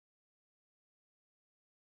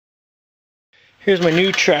Here's my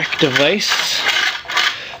new track device.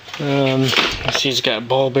 You see it's got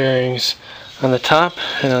ball bearings on the top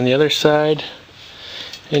and on the other side,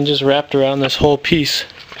 and just wrapped around this whole piece.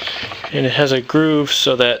 And it has a groove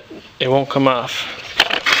so that it won't come off.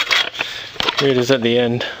 Here it is at the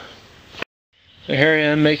end. So here I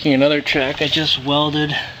am making another track. I just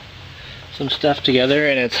welded some stuff together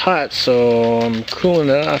and it's hot, so I'm cooling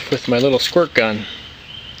it off with my little squirt gun.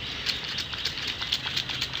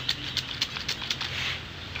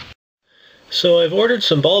 So I've ordered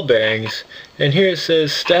some ball bearings, and here it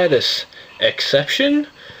says status, exception,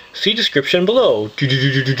 see description below.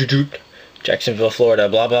 Jacksonville, Florida,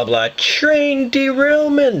 blah blah blah, train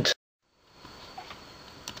derailment.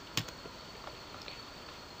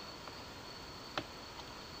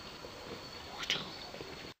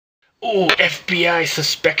 Oh, FBI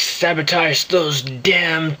suspects sabotage those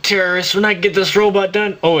damn terrorists when I get this robot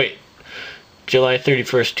done. Oh wait, July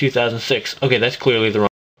 31st, 2006. Okay, that's clearly the wrong.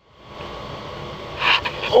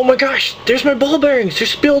 Oh my gosh, there's my ball bearings. They're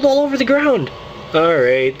spilled all over the ground.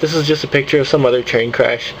 Alright, this is just a picture of some other train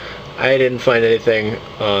crash. I didn't find anything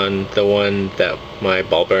on the one that my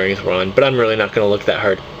ball bearings were on, but I'm really not going to look that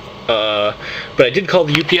hard. But I did call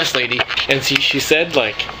the UPS lady, and she said,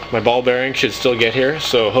 like, my ball bearings should still get here,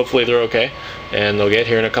 so hopefully they're okay, and they'll get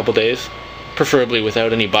here in a couple days, preferably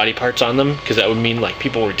without any body parts on them, because that would mean, like,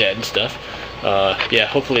 people were dead and stuff. Yeah,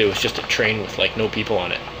 hopefully it was just a train with, like, no people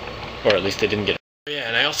on it, or at least they didn't get it. Yeah,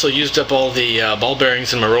 and I also used up all the ball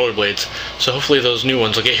bearings in my rollerblades, so hopefully those new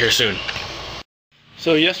ones will get here soon.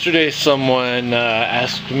 So yesterday someone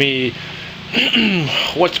asked me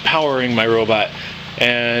what's powering my robot,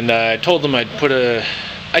 and I told them I'd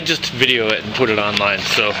just video it and put it online.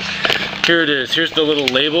 So here it is. Here's the little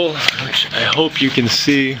label, which I hope you can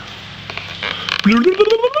see.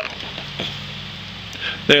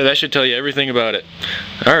 There, that should tell you everything about it.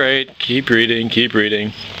 Alright, keep reading, keep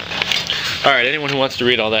reading. Alright, anyone who wants to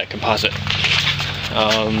read all that can pause it.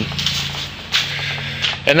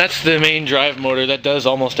 And that's the main drive motor that does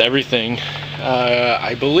almost everything.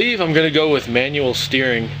 I believe I'm going to go with manual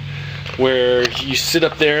steering, where you sit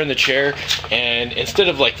up there in the chair, and instead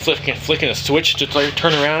of like flicking a switch to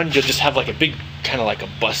turn around, you'll just have like a big, kind of like a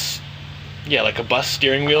bus, yeah, like a bus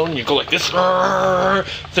steering wheel, and you go like this,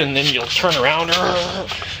 and then you'll turn around,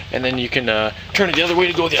 and then you can turn it the other way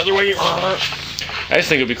to go the other way. I just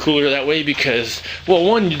think it would be cooler that way because, well,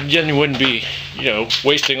 one, you wouldn't be, you know,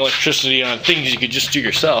 wasting electricity on things you could just do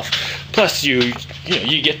yourself. Plus, you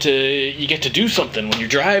get to do something when you're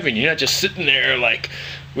driving. You're not just sitting there like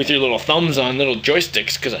with your little thumbs on little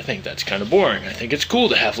joysticks, because I think that's kind of boring. I think it's cool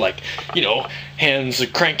to have, like, you know, hands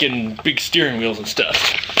cranking big steering wheels and stuff.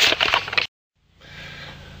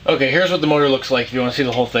 Okay, here's what the motor looks like if you want to see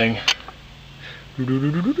the whole thing.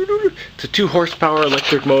 It's a 2 horsepower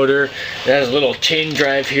electric motor. It has a little chain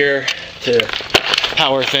drive here to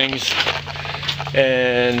power things,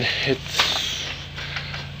 and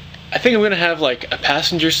I think I'm going to have like a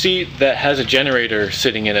passenger seat that has a generator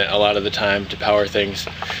sitting in it a lot of the time to power things,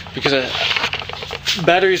 because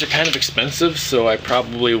batteries are kind of expensive, so I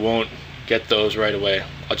probably won't get those right away.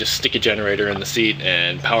 I'll just stick a generator in the seat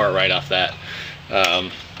and power it right off that.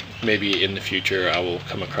 Maybe in the future I will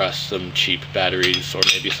come across some cheap batteries, or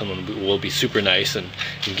maybe someone will be super nice and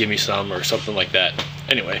give me some or something like that.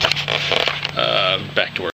 Anyway,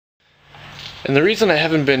 back to work. And the reason I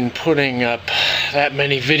haven't been putting up that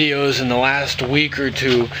many videos in the last week or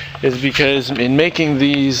two is because in making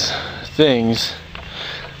these things,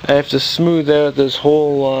 I have to smooth out this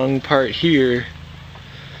whole long part here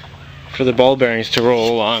for the ball bearings to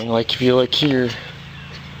roll along. Like if you look here,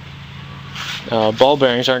 ball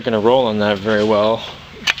bearings aren't going to roll on that very well,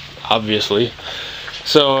 obviously.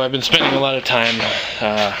 So I've been spending a lot of time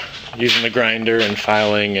using the grinder and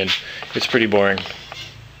filing, and it's pretty boring.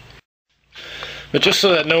 But just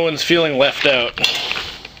so that no one's feeling left out,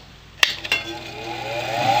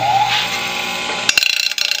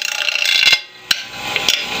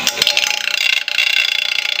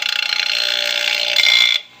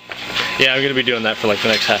 yeah, I'm going to be doing that for like the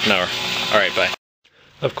next half an hour. Alright, bye.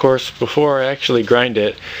 Of course, before I actually grind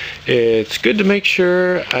it, it's good to make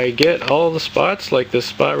sure I get all the spots, like this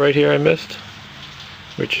spot right here I missed,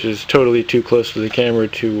 which is totally too close to the camera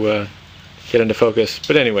to get into focus.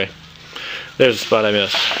 But anyway, there's a spot I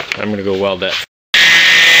missed. I'm going to go weld that.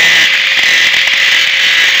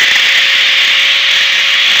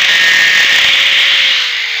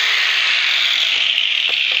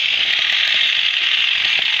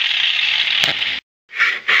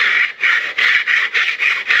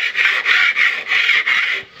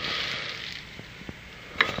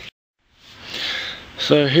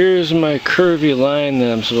 So here's my curvy line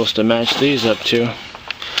that I'm supposed to match these up to.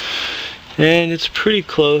 And it's pretty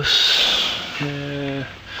close.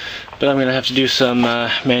 But I'm going to have to do some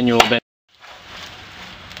manual bend.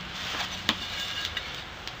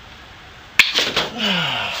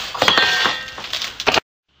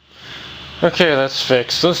 Okay, that's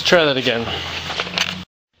fixed. Let's try that again.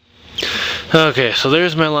 Okay, so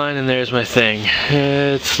there's my line and there's my thing.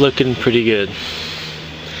 It's looking pretty good.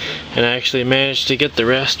 And I actually managed to get the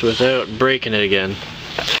rest without breaking it again.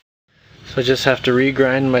 So I just have to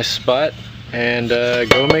regrind my spot and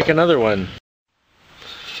go make another one.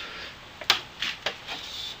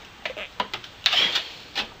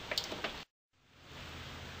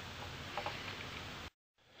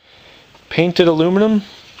 Painted aluminum,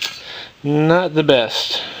 not the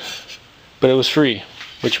best, but it was free,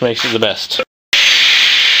 which makes it the best.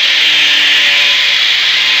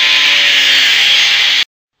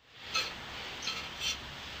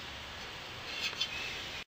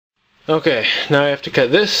 Okay, now I have to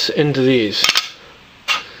cut this into these.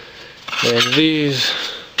 And these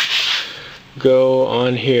go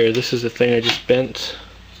on here. This is the thing I just bent.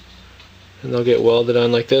 And they'll get welded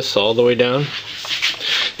on like this all the way down.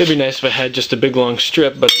 It'd be nice if I had just a big long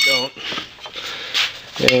strip, but I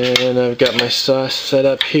don't. And I've got my saw set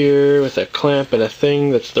up here with a clamp and a thing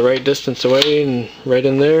that's the right distance away and right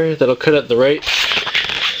in there. That'll cut it the right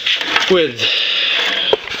width.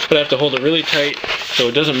 But I have to hold it really tight so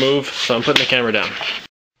it doesn't move, so I'm putting the camera down.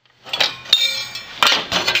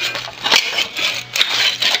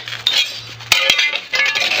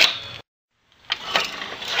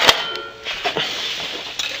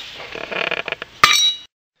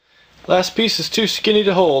 Last piece is too skinny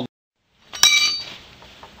to hold.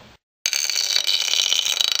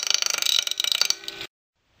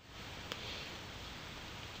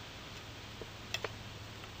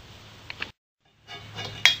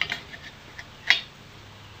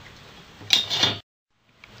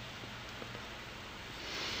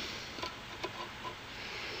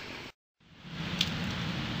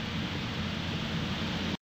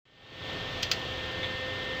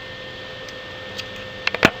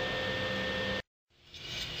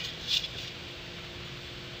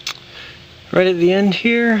 Right at the end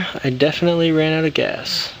here, I definitely ran out of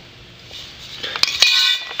gas.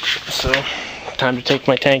 So, time to take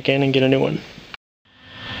my tank in and get a new one.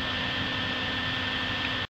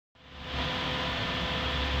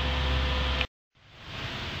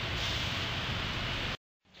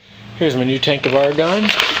 Here's my new tank of argon,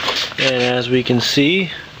 and as we can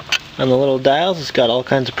see on the little dials, it's got all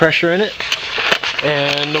kinds of pressure in it.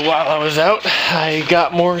 And while I was out, I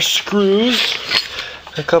got more screws.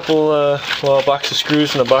 A couple, well, a box of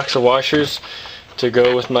screws and a box of washers to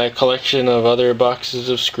go with my collection of other boxes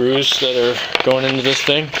of screws that are going into this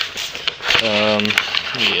thing.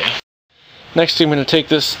 Yeah. Next I'm going to take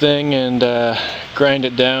this thing and grind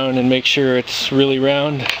it down and make sure it's really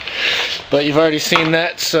round. But you've already seen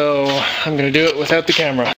that, so I'm going to do it without the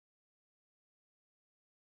camera.